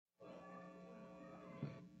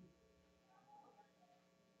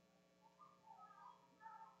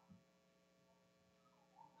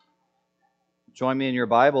Join me in your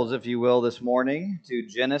Bibles, if you will, this morning to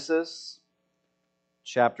Genesis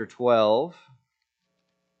chapter 12,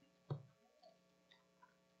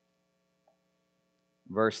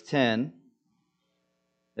 verse 10.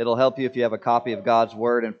 It'll help you if you have a copy of God's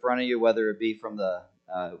Word in front of you, whether it be from the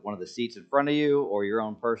one of the seats in front of you or your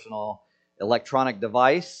own personal electronic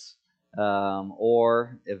device,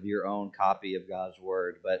 or if your own copy of God's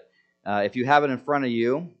Word. But if you have it in front of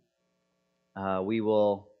you, we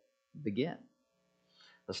will begin.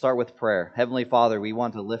 Let's start with prayer. Heavenly Father, we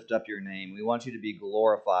want to lift up your name. We want you to be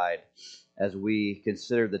glorified as we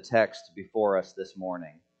consider the text before us this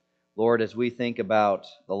morning. Lord, as we think about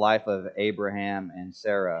the life of Abraham and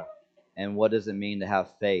Sarah, and what does it mean to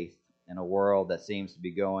have faith in a world that seems to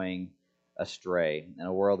be going astray, in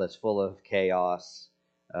a world that's full of chaos,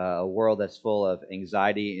 a world that's full of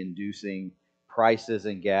anxiety-inducing prices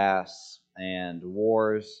in gas and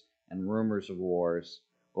wars and rumors of wars.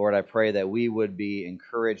 Lord, I pray that we would be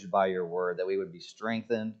encouraged by your word, that we would be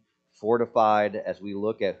strengthened, fortified as we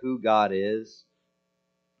look at who God is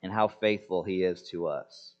and how faithful he is to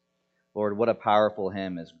us. Lord, what a powerful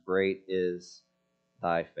hymn is, "Great is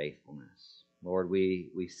thy faithfulness." Lord,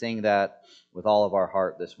 we sing that with all of our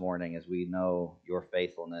heart this morning as we know your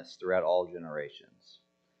faithfulness throughout all generations,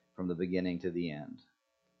 from the beginning to the end.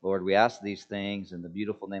 Lord, we ask these things in the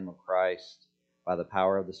beautiful name of Christ by the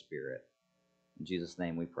power of the Spirit. In Jesus'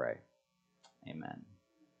 name we pray. Amen.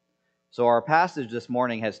 So our passage this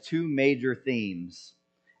morning has two major themes,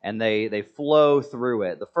 and they flow through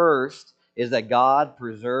it. The first is that God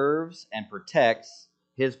preserves and protects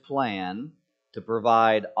his plan to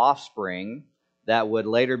provide offspring that would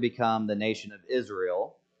later become the nation of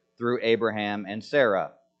Israel through Abraham and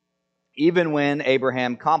Sarah, even when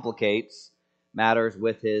Abraham complicates matters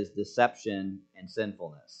with his deception and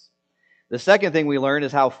sinfulness. The second thing we learn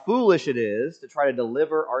is how foolish it is to try to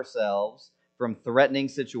deliver ourselves from threatening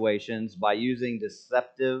situations by using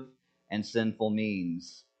deceptive and sinful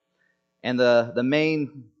means. And the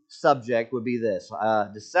main subject would be this: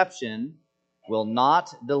 deception will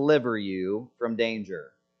not deliver you from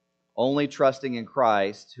danger. Only trusting in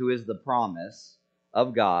Christ, who is the promise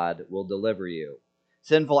of God, will deliver you.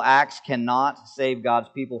 Sinful acts cannot save God's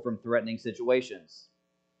people from threatening situations.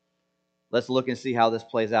 Let's look and see how this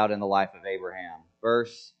plays out in the life of Abraham.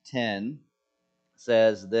 Verse 10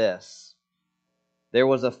 says this: "There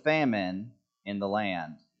was a famine in the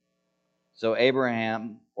land. So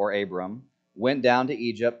Abraham, or Abram, went down to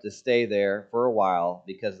Egypt to stay there for a while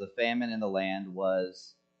because the famine in the land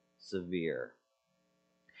was severe."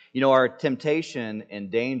 You know, our temptation and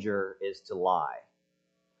danger is to lie.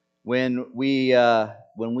 When we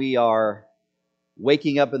are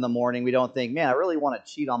waking up in the morning, we don't think, "Man, I really want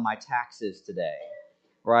to cheat on my taxes today."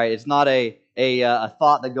 Right? It's not a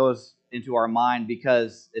thought that goes into our mind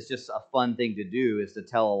because it's just a fun thing to do, is to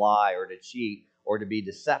tell a lie or to cheat or to be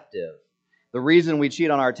deceptive. The reason we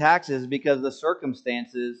cheat on our taxes is because the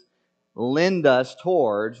circumstances lend us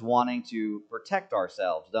towards wanting to protect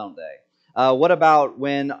ourselves, don't they? What about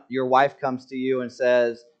when your wife comes to you and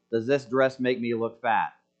says, "Does this dress make me look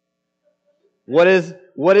fat?" What is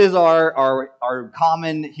our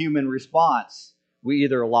common human response? We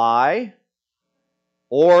either lie,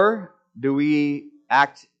 or do we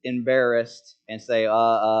act embarrassed and say,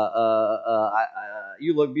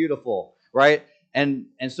 "You look beautiful," right? And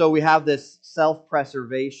so we have this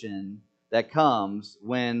self-preservation that comes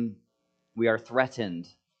when we are threatened,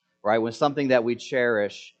 right? When something that we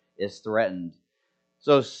cherish is threatened.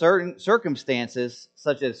 So certain circumstances,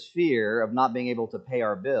 such as fear of not being able to pay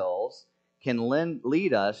our bills, can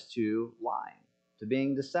lead us to lying, to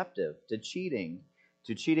being deceptive, to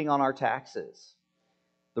cheating on our taxes.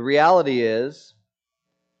 The reality is,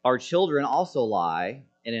 our children also lie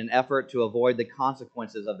in an effort to avoid the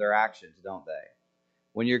consequences of their actions, don't they?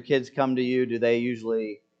 When your kids come to you, do they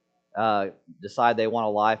usually decide they want to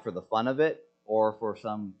lie for the fun of it or for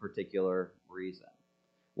some particular reason?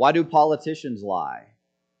 Why do politicians lie?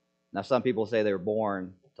 Now, some people say they're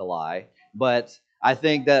born to lie, but I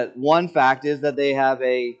think that one fact is that they have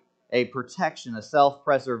a protection, a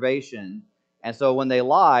self-preservation, and so when they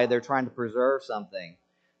lie, they're trying to preserve something.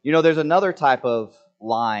 You know, there's another type of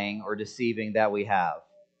lying or deceiving that we have.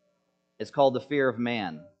 It's called the fear of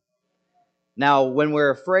man. Now, when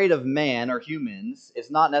we're afraid of man or humans,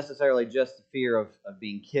 it's not necessarily just the fear of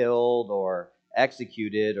being killed or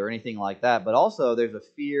executed or anything like that, but also there's a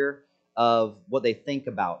fear of what they think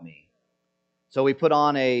about me. So we put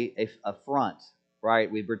on a front,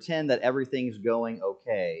 right? We pretend that everything's going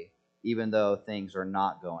okay, even though things are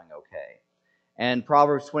not going okay. And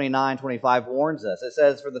Proverbs 29:25 warns us. It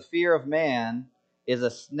says, "For the fear of man is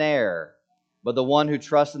a snare, but the one who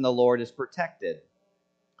trusts in the Lord is protected.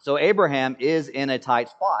 So Abraham is in a tight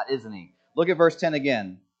spot, isn't he? Look at verse 10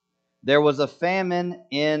 again. There was a famine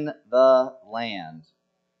in the land.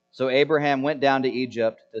 So Abraham went down to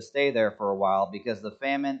Egypt to stay there for a while because the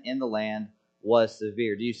famine in the land was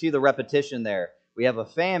severe. Do you see the repetition there? We have a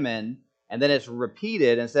famine, and then it's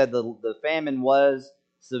repeated and said the famine was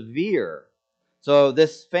severe. So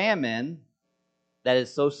this famine that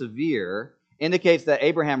is so severe indicates that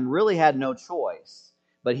Abraham really had no choice,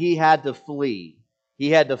 but he had to flee. He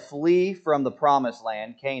had to flee from the promised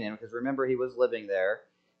land, Canaan, because remember, he was living there.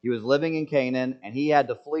 He was living in Canaan, and he had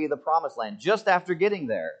to flee the promised land just after getting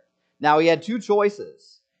there. Now, he had two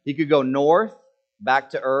choices. He could go north, back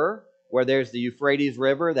to Ur, where there's the Euphrates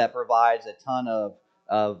River that provides a ton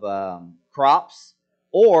of crops,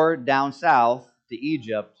 or down south to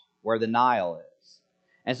Egypt, where the Nile is.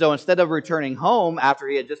 And so instead of returning home after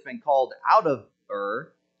he had just been called out of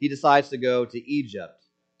Ur, he decides to go to Egypt,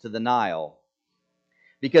 to the Nile,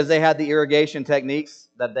 because they had the irrigation techniques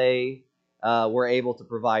that they were able to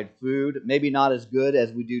provide food, maybe not as good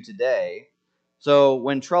as we do today. So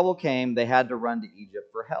when trouble came, they had to run to Egypt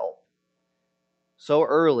for help. So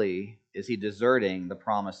early is he deserting the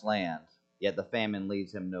promised land, yet the famine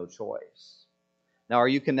leaves him no choice. Now, are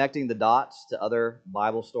you connecting the dots to other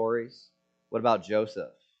Bible stories? What about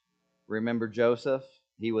Joseph? Remember Joseph?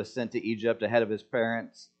 He was sent to Egypt ahead of his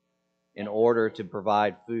parents in order to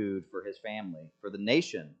provide food for his family, for the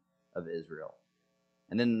nation of Israel.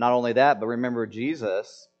 And then not only that, but remember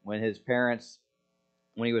Jesus, when he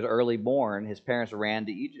was early born, his parents ran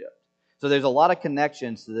to Egypt. So there's a lot of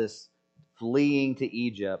connections to this fleeing to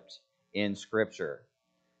Egypt in Scripture.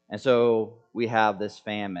 And so we have this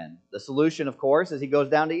famine. The solution, of course, is he goes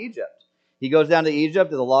down to Egypt. He goes down to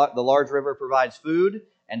Egypt, the large river provides food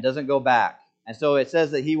and doesn't go back. And so it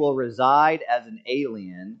says that he will reside as an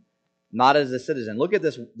alien, not as a citizen. Look at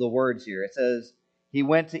the words here. It says he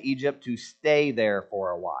went to Egypt to stay there for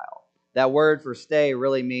a while. That word for stay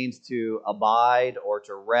really means to abide or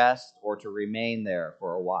to rest or to remain there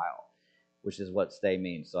for a while, which is what stay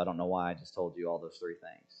means. So I don't know why I just told you all those three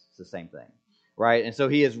things. It's the same thing, right? And so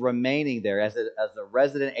he is remaining there as a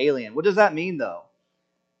resident alien. What does that mean, though?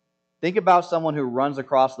 Think about someone who runs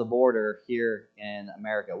across the border here in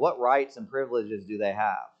America. What rights and privileges do they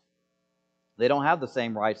have? They don't have the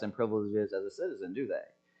same rights and privileges as a citizen, do they?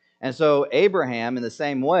 And so Abraham, in the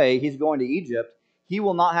same way, he's going to Egypt. He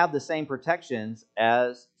will not have the same protections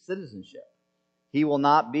as citizenship. He will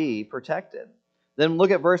not be protected. Then look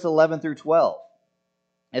at verse 11 through 12.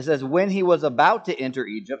 It says, when he was about to enter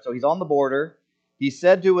Egypt, so he's on the border, he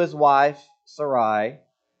said to his wife, Sarai,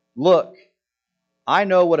 look, I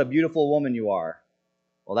know what a beautiful woman you are.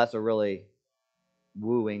 Well, that's a really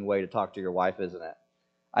wooing way to talk to your wife, isn't it?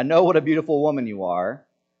 I know what a beautiful woman you are.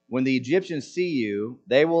 When the Egyptians see you,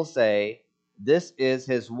 they will say, this is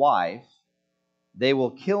his wife. They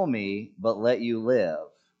will kill me, but let you live.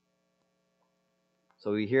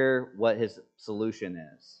 So we hear what his solution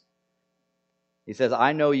is. He says,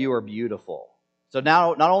 I know you are beautiful. So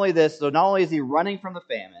now, not only is he running from the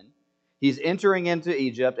famine, he's entering into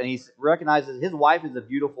Egypt, and he recognizes his wife is a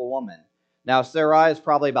beautiful woman. Now, Sarai is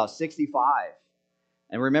probably about 65.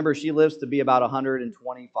 And remember, she lives to be about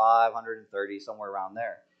 125, 130, somewhere around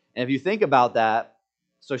there. And if you think about that,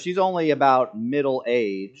 so she's only about middle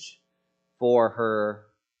age for her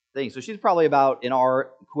thing. So she's probably about, in our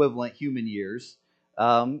equivalent human years,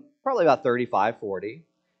 probably about 35, 40.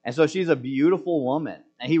 And so she's a beautiful woman.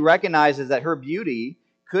 And he recognizes that her beauty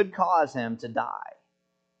could cause him to die.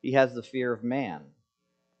 He has the fear of man.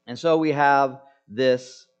 And so we have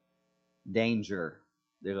this danger.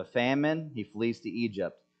 There's a famine. He flees to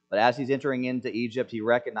Egypt. But as he's entering into Egypt, he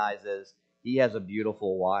recognizes he has a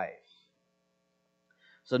beautiful wife.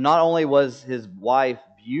 So not only was his wife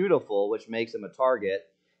beautiful, which makes him a target,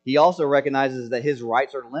 he also recognizes that his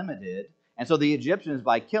rights are limited. And so the Egyptians,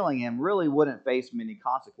 by killing him, really wouldn't face many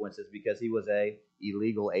consequences because he was an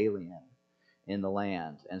illegal alien in the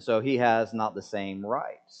land. And so he has not the same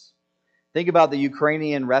rights. Think about the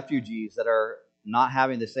Ukrainian refugees that are not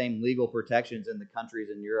having the same legal protections in the countries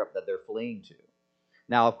in Europe that they're fleeing to.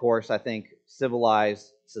 Now, of course, I think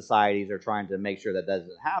civilized societies are trying to make sure that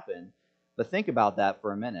doesn't happen. But think about that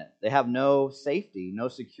for a minute. They have no safety, no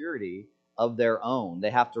security of their own. They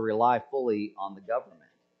have to rely fully on the government.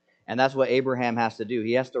 And that's what Abraham has to do.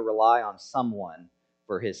 He has to rely on someone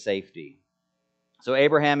for his safety. So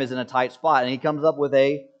Abraham is in a tight spot, and he comes up with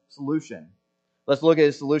a solution. Let's look at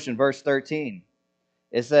his solution. Verse 13.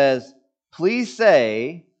 It says, please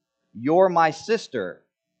say, you're my sister,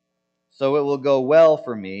 so it will go well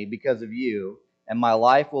for me because of you, and my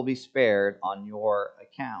life will be spared on your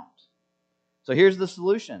account. So here's the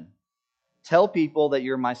solution. Tell people that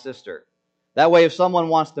you're my sister. That way, if someone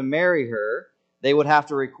wants to marry her, they would have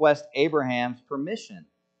to request Abraham's permission.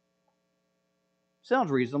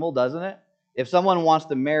 Sounds reasonable, doesn't it? If someone wants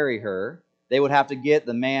to marry her, they would have to get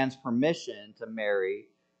the man's permission to marry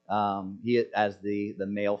he as the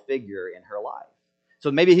male figure in her life.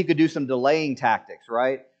 So maybe he could do some delaying tactics,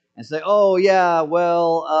 right? And say, oh yeah,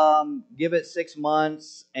 well, give it 6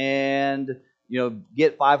 months and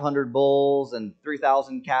get 500 bulls and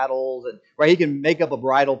 3,000 cattle, and right, he can make up a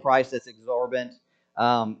bridal price that's exorbitant.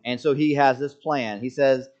 And so he has this plan. He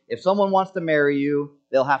says, if someone wants to marry you,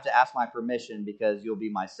 they'll have to ask my permission because you'll be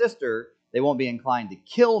my sister. They won't be inclined to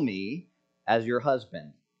kill me as your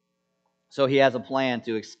husband. So he has a plan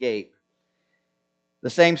to escape. The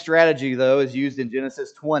same strategy, though, is used in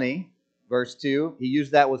Genesis 20, verse 2. He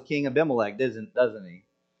used that with King Abimelech, doesn't he?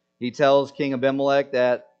 He tells King Abimelech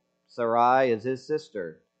that Sarai is his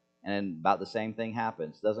sister, and about the same thing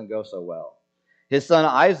happens. Doesn't go so well. His son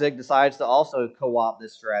Isaac decides to also co-opt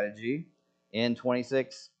this strategy in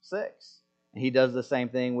 26:6. And he does the same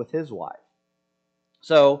thing with his wife.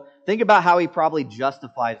 So think about how he probably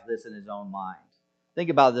justifies this in his own mind. Think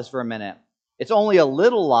about this for a minute. It's only a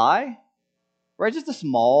little lie, right? Just a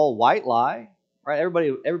small white lie, right?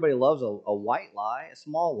 Everybody loves a white lie, a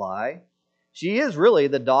small lie. She is really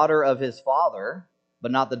the daughter of his father,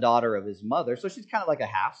 but not the daughter of his mother. So she's kind of like a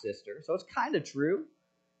half-sister. So it's kind of true,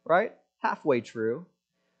 right? Halfway true.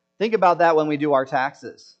 Think about that when we do our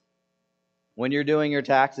taxes. When you're doing your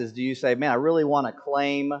taxes, do you say, man, I really want to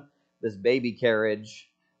claim this baby carriage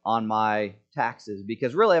on my taxes?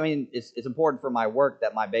 Because really, I mean, it's important for my work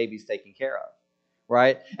that my baby's taken care of,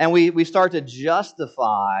 right? And we start to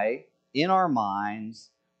justify in our minds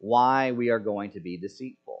why we are going to be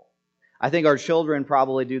deceitful. I think our children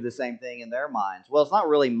probably do the same thing in their minds. Well, it's not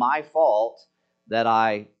really my fault that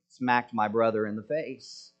I smacked my brother in the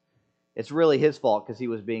face. It's really his fault because he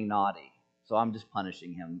was being naughty. So I'm just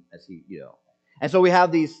punishing him as he. And so we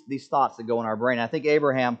have these thoughts that go in our brain. I think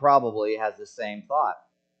Abraham probably has the same thought.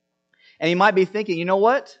 And he might be thinking, you know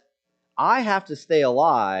what? I have to stay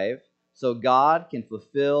alive so God can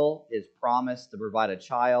fulfill his promise to provide a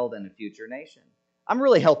child and a future nation. I'm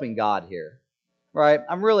really helping God here, right?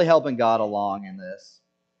 I'm really helping God along in this.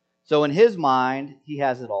 So in his mind, he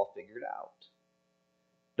has it all figured out.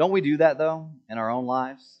 Don't we do that, though, in our own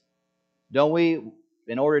lives? Don't we,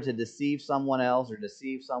 in order to deceive someone else or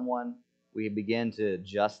deceive someone, we begin to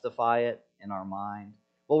justify it in our mind?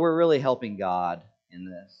 Well, we're really helping God in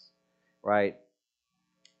this, right?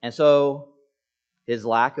 And so his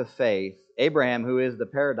lack of faith, Abraham, who is the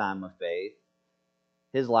paradigm of faith,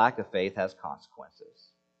 his lack of faith has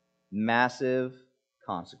consequences. Massive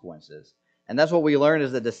consequences. And that's what we learn,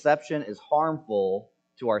 is that deception is harmful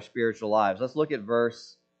to our spiritual lives. Let's look at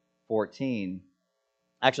verse 14.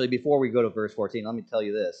 Actually, before we go to verse 14, let me tell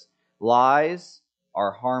you this. Lies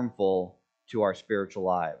are harmful to our spiritual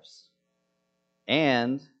lives.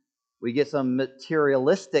 And we get some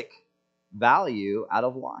materialistic value out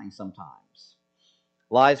of lying sometimes.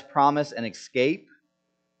 Lies promise an escape,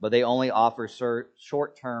 but they only offer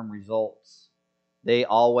short-term results. They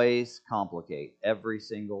always complicate. Every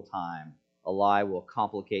single time, a lie will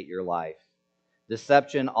complicate your life.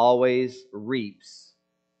 Deception always reaps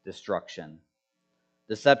destruction.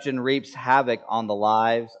 Deception reaps havoc on the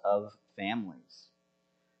lives of families.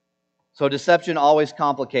 So deception always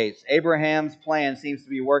complicates. Abraham's plan seems to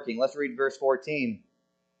be working. Let's read verse 14.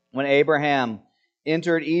 When Abraham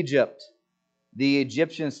entered Egypt, the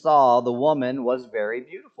Egyptians saw the woman was very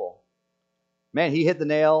beautiful. Man, he hit the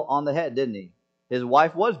nail on the head, didn't he? His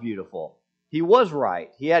wife was beautiful. He was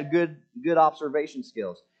right. He had good observation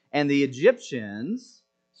skills. And the Egyptians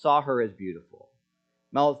saw her as beautiful.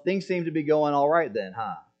 Now, things seem to be going all right then,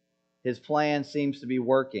 huh? His plan seems to be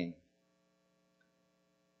working.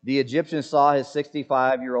 The Egyptians saw his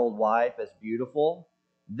 65-year-old wife as beautiful.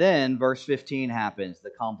 Then, verse 15 happens, the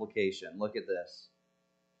complication. Look at this.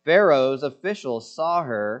 Pharaoh's officials saw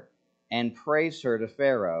her and praised her to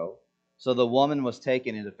Pharaoh, so the woman was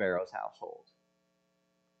taken into Pharaoh's household.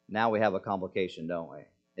 Now we have a complication, don't we?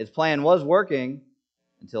 His plan was working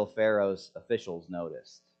until Pharaoh's officials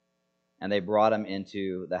noticed, and they brought him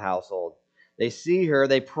into the household. They see her,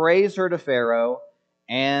 they praise her to Pharaoh,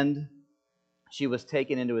 and she was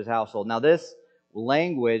taken into his household. Now this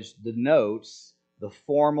language denotes the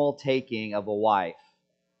formal taking of a wife.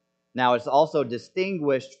 Now it's also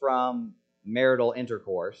distinguished from marital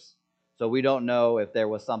intercourse, so we don't know if there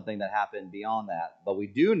was something that happened beyond that. But we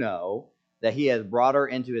do know that he has brought her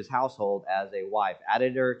into his household as a wife,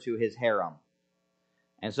 added her to his harem.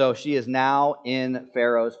 And so she is now in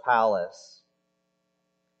Pharaoh's palace.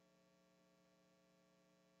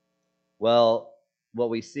 Well,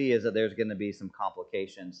 what we see is that there's going to be some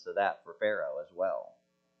complications to that for Pharaoh as well.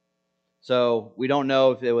 So we don't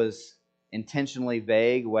know if it was intentionally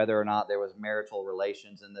vague, whether or not there was marital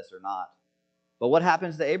relations in this or not. But what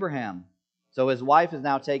happens to Abraham? So his wife is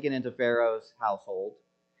now taken into Pharaoh's household,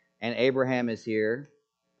 and Abraham is here.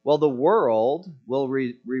 Well, the world will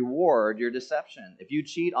reward your deception. If you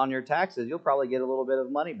cheat on your taxes, you'll probably get a little bit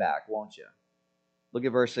of money back, won't you? Look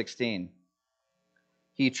at verse 16.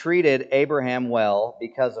 He treated Abraham well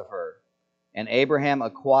because of her, and Abraham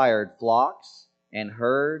acquired flocks and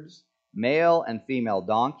herds, male and female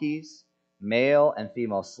donkeys, male and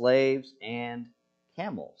female slaves, and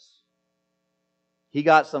camels. He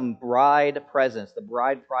got some bride presents. The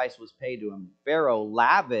bride price was paid to him. Pharaoh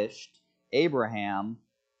lavished Abraham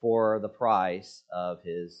for the price of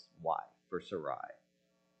his wife, for Sarai.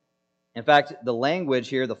 In fact, the language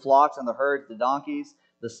here, the flocks and the herds, the donkeys,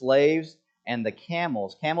 the slaves, and the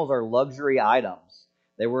camels. Camels are luxury items.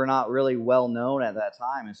 They were not really well known at that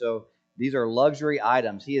time. And so these are luxury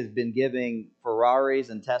items. He has been giving Ferraris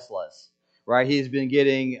and Teslas, right? He's been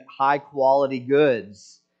getting high quality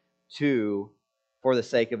goods for the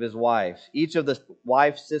sake of his wife. Each of the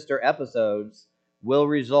wife-sister episodes will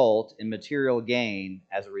result in material gain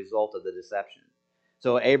as a result of the deception.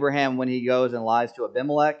 So Abraham, when he goes and lies to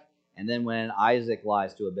Abimelech, and then when Isaac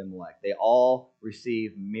lies to Abimelech, they all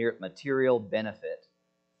receive material benefit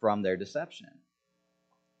from their deception.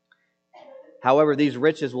 However, these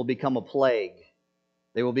riches will become a plague.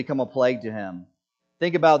 They will become a plague to him.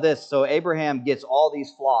 Think about this. So Abraham gets all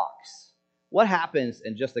these flocks. What happens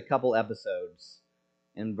in just a couple episodes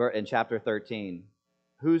in chapter 13?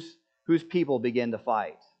 Whose people begin to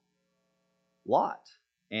fight? Lot.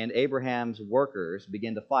 And Abraham's workers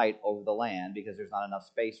begin to fight over the land because there's not enough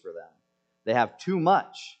space for them. They have too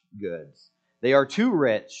much goods. They are too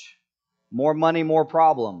rich. More money, more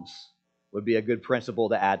problems would be a good principle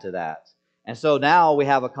to add to that. And so now we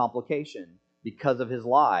have a complication because of his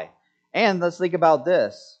lie. And let's think about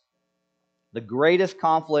this. The greatest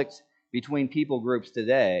conflict between people groups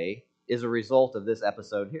today is a result of this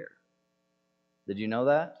episode here. Did you know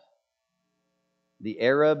that? The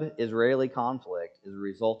Arab-Israeli conflict is a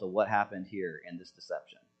result of what happened here in this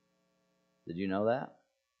deception. Did you know that?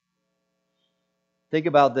 Think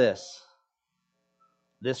about this.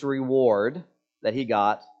 This reward that he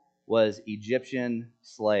got was Egyptian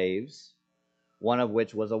slaves, one of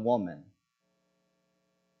which was a woman.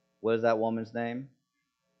 What is that woman's name?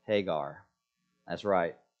 Hagar. That's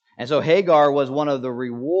right. And so Hagar was one of the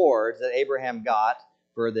rewards that Abraham got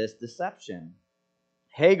for this deception.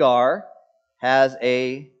 Hagar has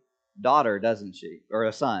a daughter, doesn't she? Or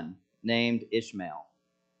a son named Ishmael.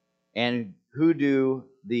 And who do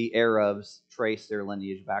the Arabs trace their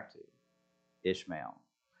lineage back to? Ishmael.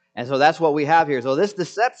 And so that's what we have here. So this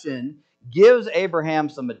deception gives Abraham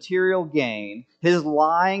some material gain. His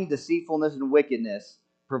lying, deceitfulness, and wickedness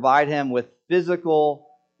provide him with physical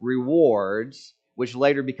rewards, which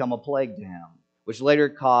later become a plague to him, which later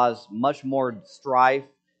cause much more strife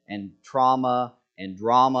and trauma and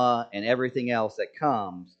drama and everything else that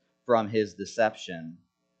comes from his deception.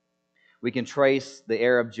 We can trace the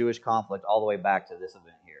Arab-Jewish conflict all the way back to this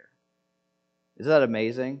event here. Isn't that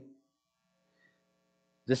amazing?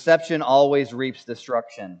 Deception always reaps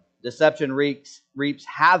destruction. Deception reaps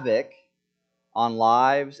havoc on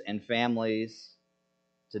lives and families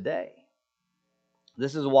today.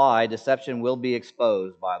 This is why deception will be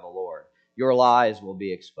exposed by the Lord. Your lies will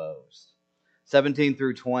be exposed. 17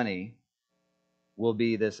 through 20 will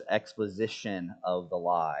be this exposition of the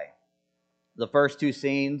lie. The first two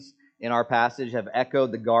scenes in our passage have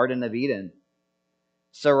echoed the Garden of Eden.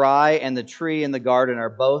 Sarai and the tree in the garden are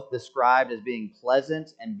both described as being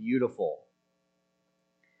pleasant and beautiful.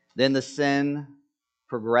 Then the sin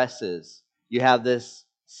progresses. You have this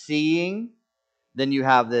seeing, then you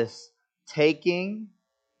have this taking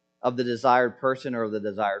of the desired person or the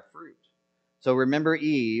desired fruit. So remember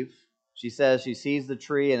Eve. She says she sees the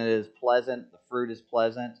tree and it is pleasant, the fruit is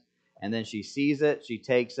pleasant, and then she sees it, she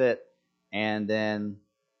takes it, and then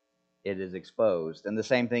it is exposed. And the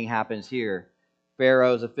same thing happens here.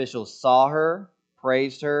 Pharaoh's officials saw her,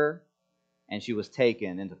 praised her, and she was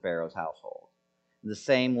taken into Pharaoh's household. The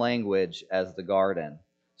same language as the garden.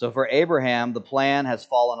 So for Abraham, the plan has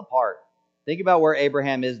fallen apart. Think about where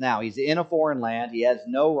Abraham is now. He's in a foreign land. He has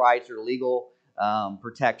no rights or legal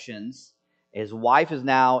protections. His wife is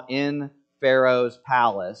now in Pharaoh's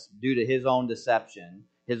palace due to his own deception,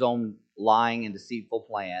 his own lying and deceitful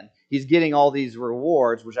plan. He's getting all these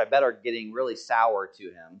rewards, which I bet are getting really sour to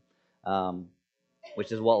him,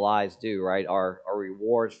 which is what lies do, right? Our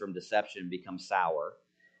rewards from deception become sour.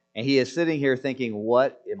 And he is sitting here thinking,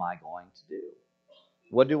 what am I going to do?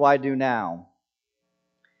 What do I do now?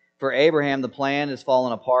 For Abraham, the plan has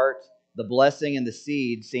fallen apart. The blessing and the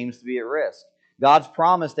seed seems to be at risk. God's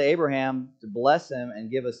promise to Abraham to bless him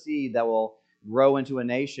and give a seed that will grow into a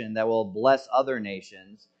nation that will bless other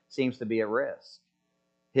nations seems to be at risk.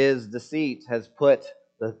 His deceit has put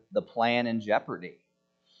the plan in jeopardy.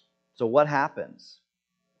 So what happens?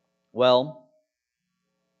 Well,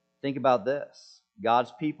 think about this.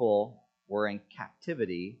 God's people were in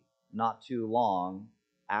captivity not too long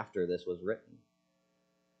after this was written.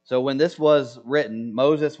 So when this was written,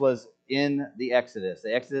 Moses was in the Exodus.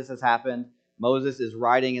 The Exodus has happened. Moses is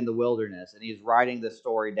writing in the wilderness, and he's writing this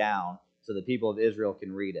story down so the people of Israel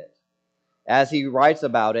can read it. As he writes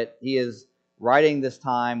about it, he is writing this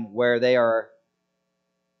time where they are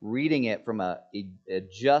reading it from a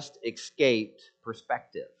just escaped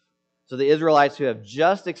perspective. So the Israelites who have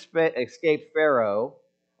just escaped Pharaoh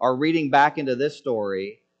are reading back into this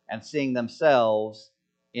story and seeing themselves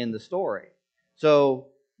in the story. So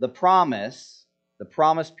the promised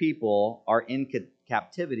people are in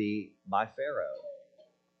captivity by Pharaoh.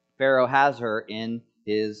 Pharaoh has her in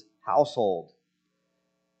his household.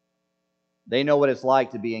 They know what it's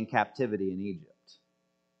like to be in captivity in Egypt.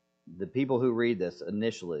 The people who read this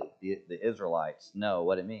initially, the Israelites, know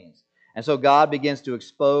what it means. And so God begins to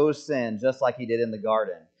expose sin just like he did in the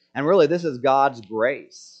garden. And really, this is God's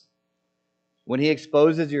grace. When he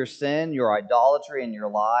exposes your sin, your idolatry, and your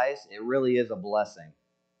lies, it really is a blessing,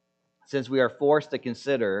 since we are forced to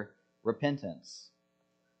consider repentance.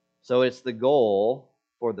 So it's the goal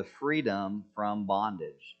for the freedom from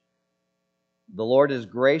bondage. The Lord is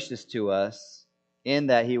gracious to us in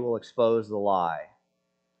that he will expose the lie.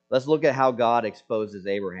 Let's look at how God exposes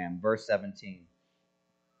Abraham. Verse 17.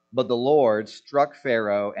 But the Lord struck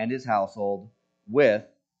Pharaoh and his household with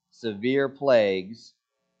severe plagues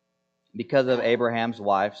because of Abraham's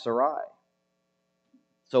wife Sarai.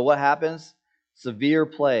 So what happens? Severe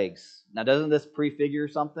plagues. Now, doesn't this prefigure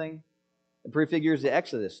something? It prefigures the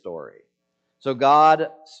Exodus story. So God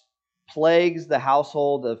plagues the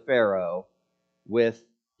household of Pharaoh with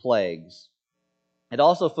plagues. It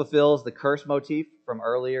also fulfills the curse motif from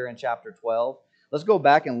earlier in chapter 12. Let's go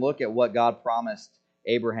back and look at what God promised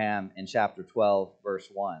Abraham in chapter 12, verse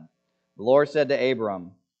 1. The Lord said to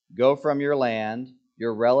Abram, "Go from your land,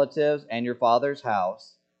 your relatives, and your father's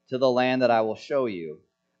house to the land that I will show you.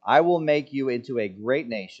 I will make you into a great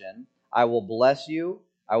nation. I will bless you.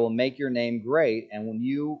 I will make your name great, and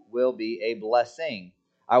you will be a blessing.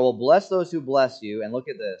 I will bless those who bless you." And look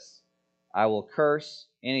at this. "I will curse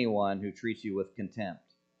anyone who treats you with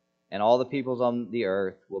contempt, and all the peoples on the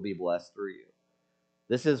earth will be blessed through you."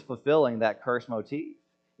 This is fulfilling that curse motif.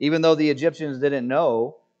 Even though the Egyptians didn't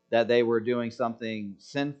know that they were doing something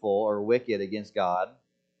sinful or wicked against God,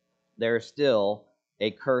 there's still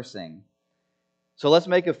a cursing. So let's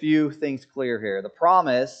make a few things clear here. The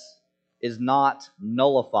promise is not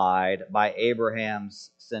nullified by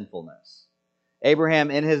Abraham's sinfulness.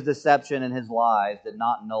 Abraham, in his deception and his lies, did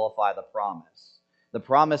not nullify the promise. The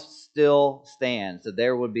promise still stands that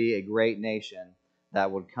there would be a great nation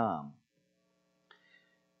that would come.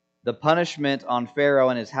 The punishment on Pharaoh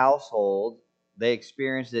and his household, they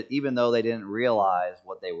experienced it even though they didn't realize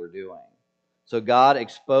what they were doing. So God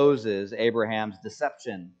exposes Abraham's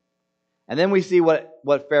deception. And then we see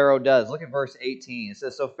what Pharaoh does. Look at verse 18. It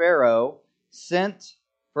says, "So Pharaoh sent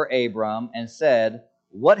for Abram and said,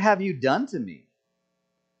 'What have you done to me?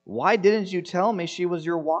 Why didn't you tell me she was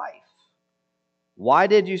your wife? Why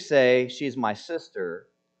did you say she's my sister,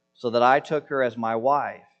 so that I took her as my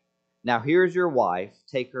wife? Now here's your wife,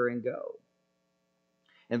 take her and go.'"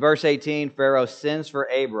 In verse 18, Pharaoh sends for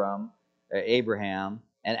Abraham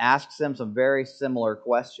and asks him some very similar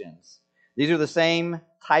questions. These are the same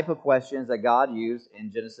type of questions that God used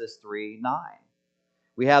in Genesis 3:9.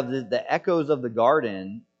 We have the echoes of the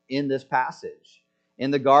garden in this passage. In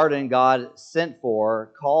the garden, God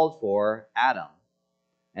called for Adam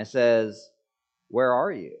and says, "Where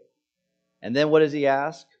are you?" And then what does he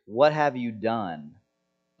ask? "What have you done?"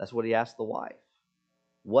 That's what he asked the wife.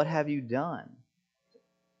 "What have you done?"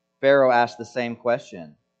 Pharaoh asked the same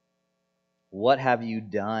question. "What have you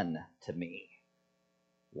done to me?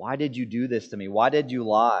 Why did you do this to me? Why did you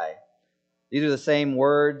lie?" These are the same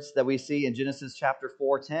words that we see in Genesis chapter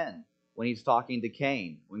 4:10 when he's talking to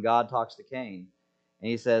Cain, when God talks to Cain. And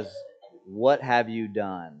he says, "What have you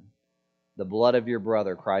done? The blood of your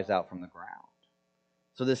brother cries out from the ground."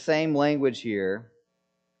 So the same language here,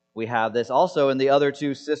 we have this also in the other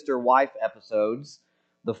two sister-wife episodes.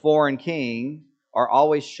 The foreign king are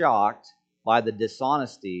always shocked by the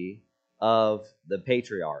dishonesty of the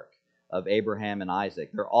patriarch, of Abraham and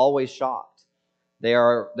Isaac. They're always shocked.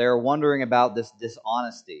 They're wondering about this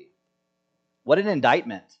dishonesty. What an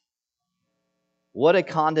indictment. What a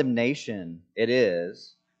condemnation it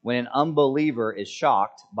is when an unbeliever is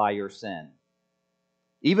shocked by your sin.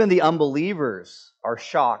 Even the unbelievers are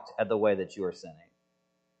shocked at the way that you are sinning.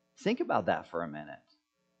 Think about that for a minute.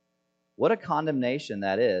 What a condemnation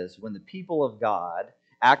that is when the people of God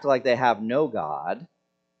act like they have no God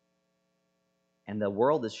and the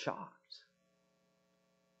world is shocked.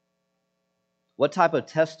 What type of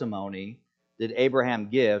testimony did Abraham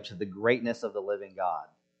give to the greatness of the living God?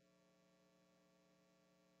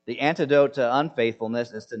 The antidote to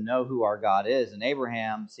unfaithfulness is to know who our God is, and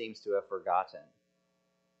Abraham seems to have forgotten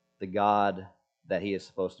the God that he is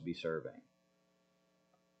supposed to be serving.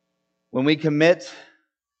 When we commit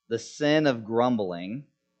the sin of grumbling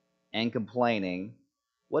and complaining,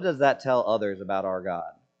 what does that tell others about our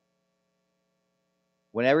God?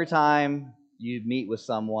 When every time you meet with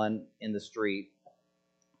someone in the street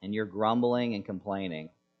and you're grumbling and complaining,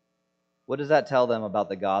 what does that tell them about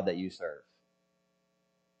the God that you serve?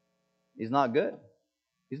 He's not good.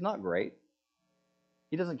 He's not great.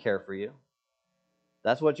 He doesn't care for you.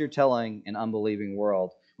 That's what you're telling an unbelieving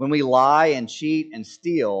world. When we lie and cheat and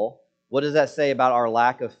steal, what does that say about our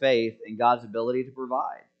lack of faith in God's ability to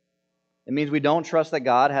provide? It means we don't trust that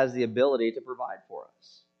God has the ability to provide for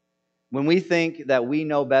us. When we think that we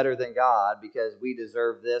know better than God because we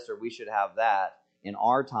deserve this or we should have that in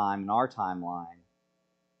our time, in our timeline,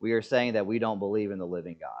 we are saying that we don't believe in the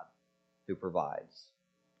living God who provides.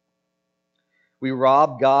 We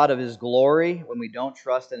rob God of His glory when we don't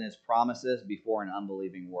trust in His promises before an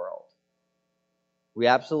unbelieving world. We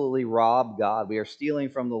absolutely rob God. We are stealing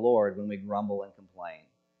from the Lord when we grumble and complain.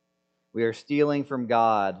 We are stealing from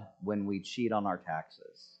God when we cheat on our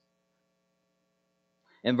taxes.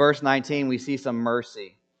 In verse 19, we see some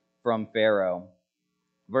mercy from Pharaoh.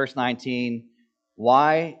 Verse 19,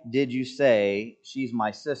 "Why did you say, 'She's my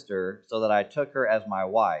sister,' so that I took her as my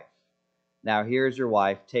wife? Now here's your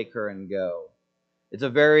wife, take her and go." It's a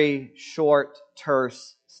very short,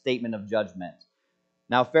 terse statement of judgment.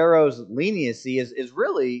 Now, Pharaoh's leniency is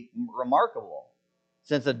really remarkable,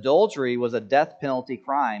 since adultery was a death penalty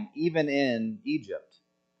crime even in Egypt.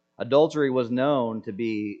 Adultery was known to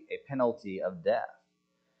be a penalty of death.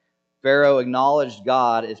 Pharaoh acknowledged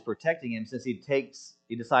God is protecting him since he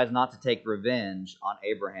decides not to take revenge on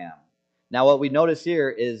Abraham. Now, what we notice here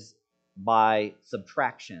is by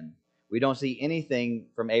subtraction. We don't see anything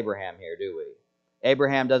from Abraham here, do we?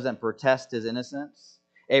 Abraham doesn't protest his innocence.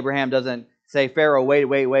 Abraham doesn't say, "Pharaoh,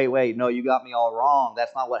 wait. No, you got me all wrong.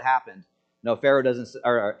 That's not what happened." No,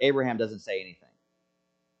 Abraham doesn't say anything.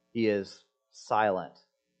 He is silent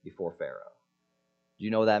before Pharaoh. Do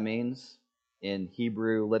you know what that means? In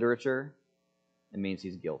Hebrew literature, it means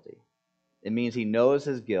he's guilty. It means he knows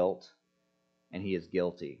his guilt and he is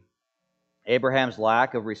guilty. Abraham's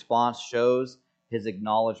lack of response shows his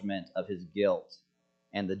acknowledgement of his guilt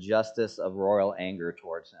and the justice of royal anger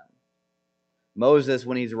towards him. Moses,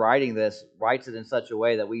 when he's writing this, writes it in such a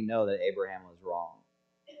way that we know that Abraham was wrong.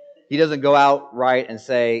 He doesn't go outright and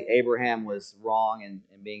say Abraham was wrong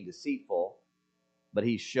and being deceitful, but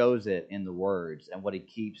he shows it in the words and what he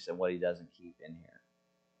keeps and what he doesn't keep in here.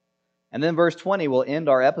 And then verse 20 will end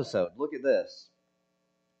our episode. Look at this.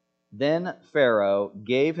 "Then Pharaoh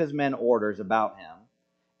gave his men orders about him,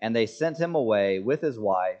 and they sent him away with his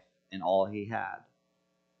wife and all he had."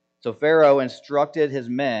 So Pharaoh instructed his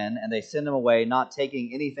men, and they sent him away, not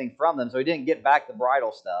taking anything from them. So he didn't get back the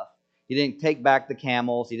bridal stuff. He didn't take back the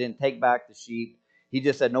camels. He didn't take back the sheep. He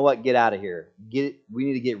just said, "No, what? Get out of here. We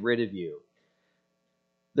need to get rid of you."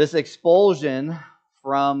 This expulsion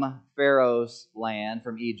from Pharaoh's land,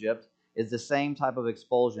 from Egypt, is the same type of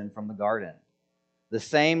expulsion from the garden. The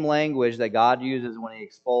same language that God uses when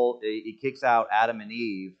he kicks out Adam and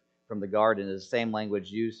Eve from the garden is the same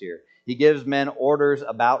language used here. He gives men orders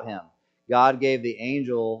about him. God gave the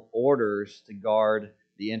angel orders to guard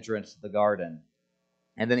the entrance to the garden.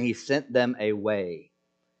 And then he sent them away.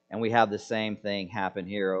 And we have the same thing happen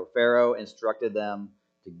here. Pharaoh instructed them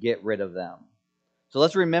to get rid of them. So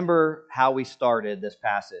let's remember how we started this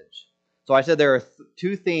passage. So I said there are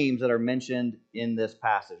two themes that are mentioned in this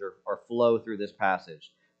passage or flow through this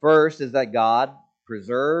passage. First is that God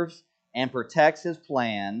preserves and protects his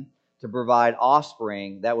plan to provide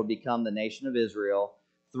offspring that would become the nation of Israel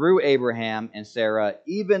through Abraham and Sarah,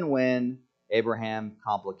 even when Abraham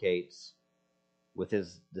complicates with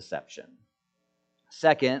his deception.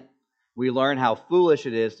 Second, we learn how foolish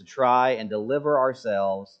it is to try and deliver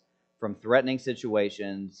ourselves from threatening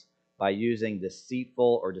situations by using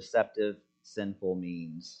deceitful or deceptive sinful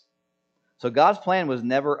means. So God's plan was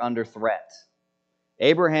never under threat.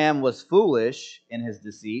 Abraham was foolish in his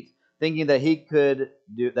deceit, thinking that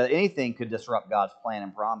anything could disrupt God's plan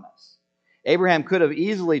and promise. Abraham could have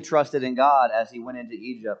easily trusted in God as he went into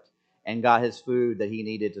Egypt and got his food that he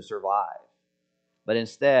needed to survive. But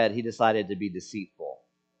instead, he decided to be deceitful.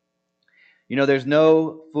 You know, there's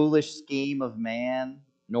no foolish scheme of man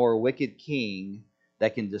nor wicked king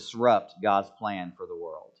that can disrupt God's plan for the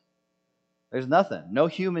world. There's nothing. No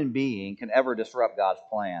human being can ever disrupt God's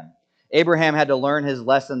plan. Abraham had to learn his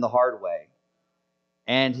lesson the hard way.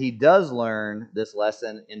 And he does learn this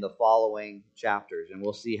lesson in the following chapters. And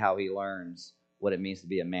we'll see how he learns what it means to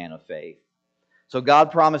be a man of faith. So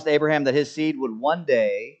God promised Abraham that his seed would one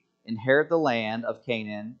day inherit the land of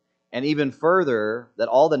Canaan, and even further, that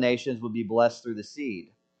all the nations would be blessed through the seed.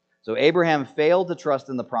 So Abraham failed to trust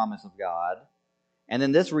in the promise of God, and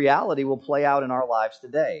then this reality will play out in our lives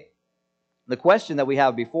today. The question that we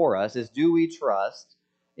have before us is, do we trust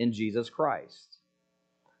in Jesus Christ?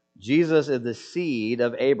 Jesus is the seed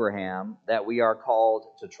of Abraham that we are called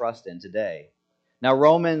to trust in today. Now,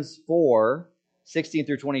 Romans 4:16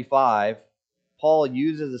 through 25, Paul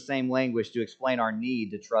uses the same language to explain our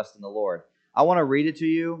need to trust in the Lord. I want to read it to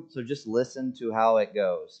you, so just listen to how it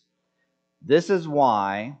goes. This is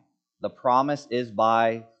why the promise is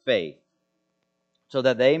by faith, so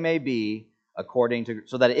that it may be according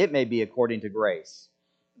to grace,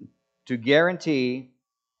 to guarantee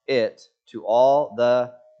it to all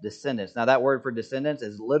the descendants. Now that word for descendants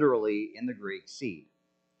is literally in the Greek seed.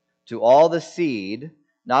 To all the seed,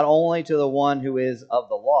 not only to the one who is of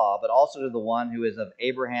the law, but also to the one who is of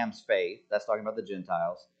Abraham's faith. That's talking about the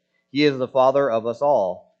Gentiles. He is the father of us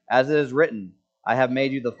all. As it is written, I have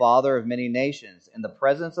made you the father of many nations, in the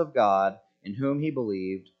presence of God, in whom he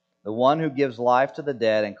believed, the one who gives life to the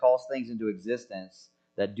dead and calls things into existence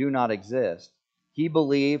that do not exist. He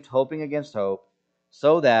believed, hoping against hope,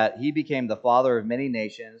 so that he became the father of many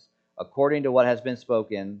nations, according to what has been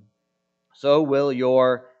spoken, so will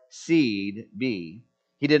your seed be.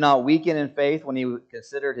 He did not weaken in faith when he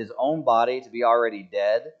considered his own body to be already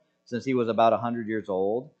dead, since he was about 100 years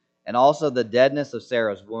old, and also the deadness of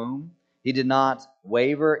Sarah's womb. He did not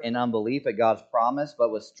waver in unbelief at God's promise,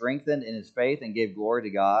 but was strengthened in his faith and gave glory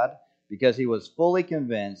to God, because he was fully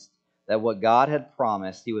convinced that what God had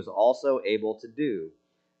promised he was also able to do.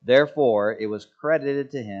 Therefore, it was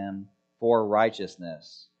credited to him for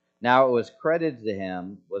righteousness. Now it was credited to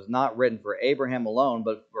him, was not written for Abraham alone,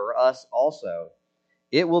 but for us also.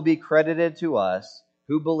 It will be credited to us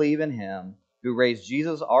who believe in him, who raised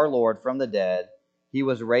Jesus our Lord from the dead. He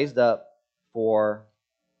was raised up for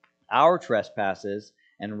our trespasses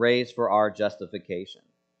and raised for our justification.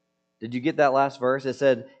 Did you get that last verse? It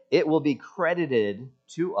said, it will be credited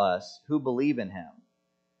to us who believe in him.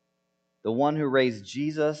 The one who raised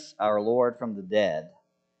Jesus our Lord from the dead,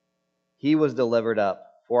 he was delivered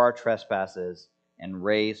up for our trespasses and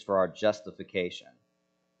raised for our justification.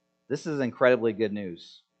 This is incredibly good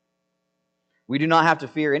news. We do not have to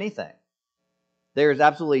fear anything. There is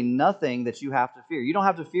absolutely nothing that you have to fear. You don't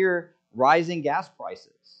have to fear rising gas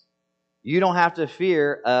prices. You don't have to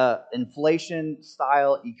fear an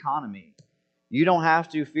inflation-style economy. You don't have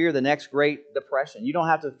to fear the next Great Depression. You don't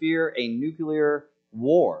have to fear a nuclear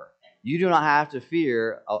war. You do not have to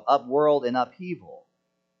fear an upworld and upheaval,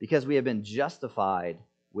 because we have been justified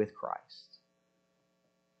with Christ.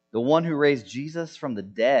 The one who raised Jesus from the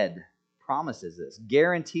dead promises this,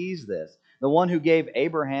 guarantees this. The one who gave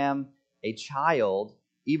Abraham a child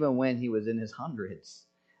even when he was in his hundreds,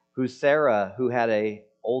 who Sarah, who had an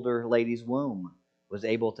older lady's womb, was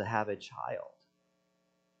able to have a child.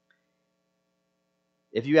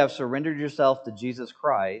 If you have surrendered yourself to Jesus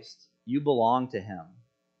Christ, you belong to him.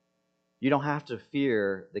 You don't have to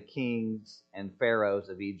fear the kings and pharaohs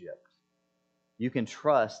of Egypt. You can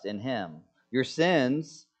trust in him. Your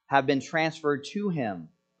sins have been transferred to him.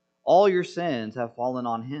 All your sins have fallen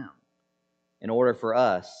on him in order for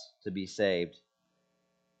us to be saved.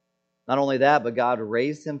 Not only that, but God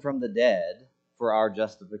raised him from the dead for our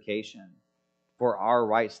justification, for our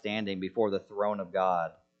right standing before the throne of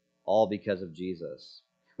God, all because of Jesus.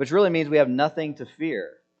 Which really means we have nothing to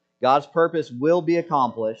fear. God's purpose will be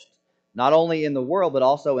accomplished, not only in the world, but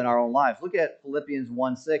also in our own lives. Look at Philippians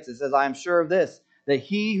 1:6. It says, I am sure of this, that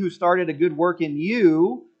he who started a good work in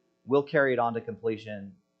you will carry it on to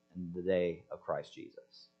completion in the day of Christ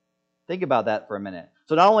Jesus. Think about that for a minute.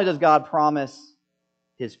 So not only does God promise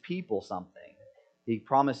his people something, he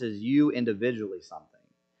promises you individually something.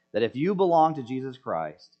 That if you belong to Jesus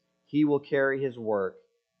Christ, he will carry his work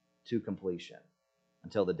to completion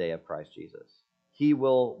until the day of Christ Jesus. He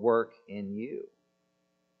will work in you.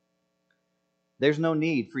 there's no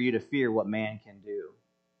need for you to fear what man can do.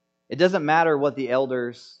 It doesn't matter what the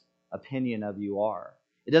elders' opinion of you are.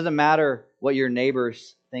 It doesn't matter what your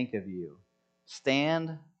neighbors think of you.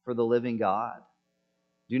 Stand for the living God.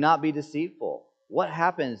 Do not be deceitful. What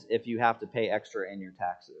happens if you have to pay extra in your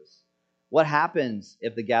taxes? What happens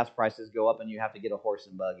if the gas prices go up and you have to get a horse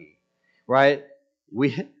and buggy? Right?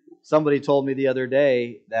 Somebody told me the other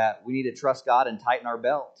day that we need to trust God and tighten our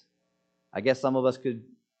belt. I guess some of us could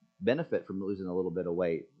benefit from losing a little bit of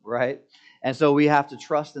weight, right? And so we have to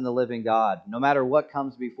trust in the living God, no matter what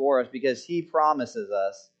comes before us, because He promises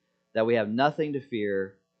us that we have nothing to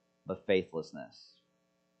fear but faithlessness.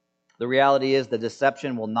 The reality is the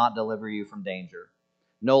deception will not deliver you from danger.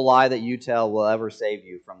 No lie that you tell will ever save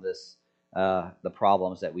you from the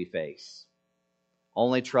problems that we face.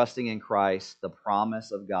 Only trusting in Christ, the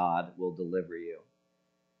promise of God, will deliver you.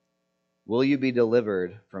 Will you be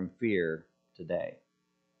delivered from fear today?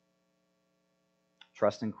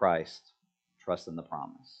 Trust in Christ. Trust in the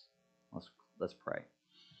promise. Let's pray.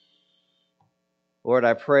 Lord,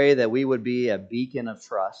 I pray that we would be a beacon of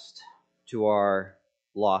trust to our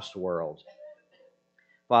lost world.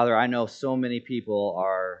 Father, I know so many people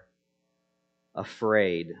are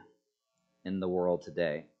afraid in the world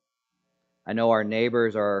today. I know our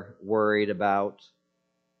neighbors are worried about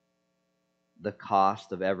the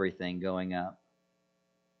cost of everything going up.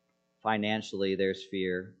 Financially, there's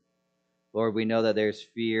fear. Lord, we know that there's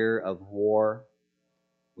fear of war.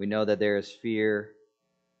 We know that there is fear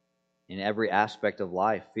in every aspect of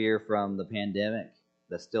life, fear from the pandemic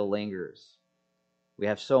that still lingers. We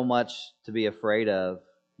have so much to be afraid of,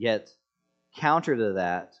 yet counter to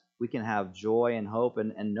that, we can have joy and hope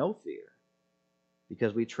and no fear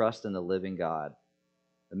because we trust in the living God,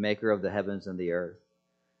 the maker of the heavens and the earth,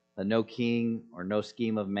 that no king or no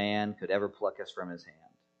scheme of man could ever pluck us from His hand.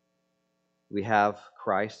 We have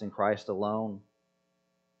Christ and Christ alone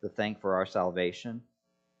to thank for our salvation,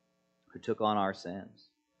 who took on our sins.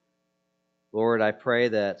 Lord, I pray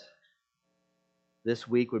that this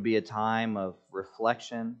week would be a time of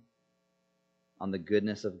reflection on the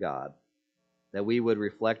goodness of God, that we would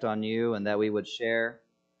reflect on You and that we would share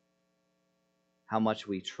how much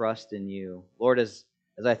we trust in You. Lord, as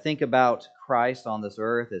I think about Christ on this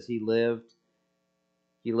earth, as He lived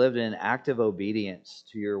in active obedience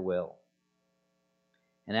to Your will.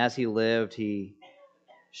 And as He lived, He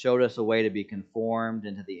showed us a way to be conformed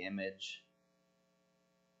into the image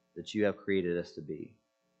that You have created us to be.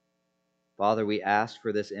 Father, we ask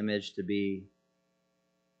for this image to be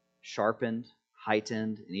sharpened,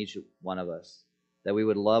 heightened in each one of us, that we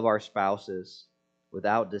would love our spouses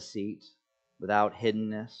without deceit, without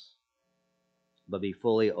hiddenness, but be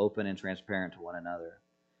fully open and transparent to one another.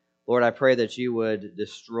 Lord, I pray that You would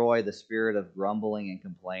destroy the spirit of grumbling and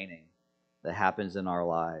complaining that happens in our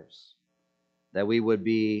lives, that we would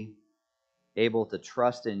be able to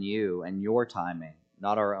trust in You and Your timing,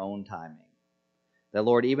 not our own timing. That,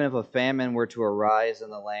 Lord, even if a famine were to arise in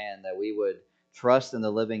the land, that we would trust in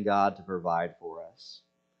the living God to provide for us.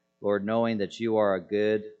 Lord, knowing that You are a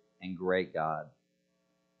good and great God.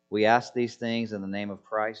 We ask these things in the name of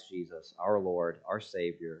Christ Jesus, our Lord, our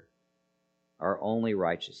Savior, our only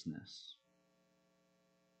righteousness.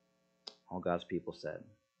 All God's people said,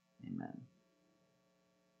 amen.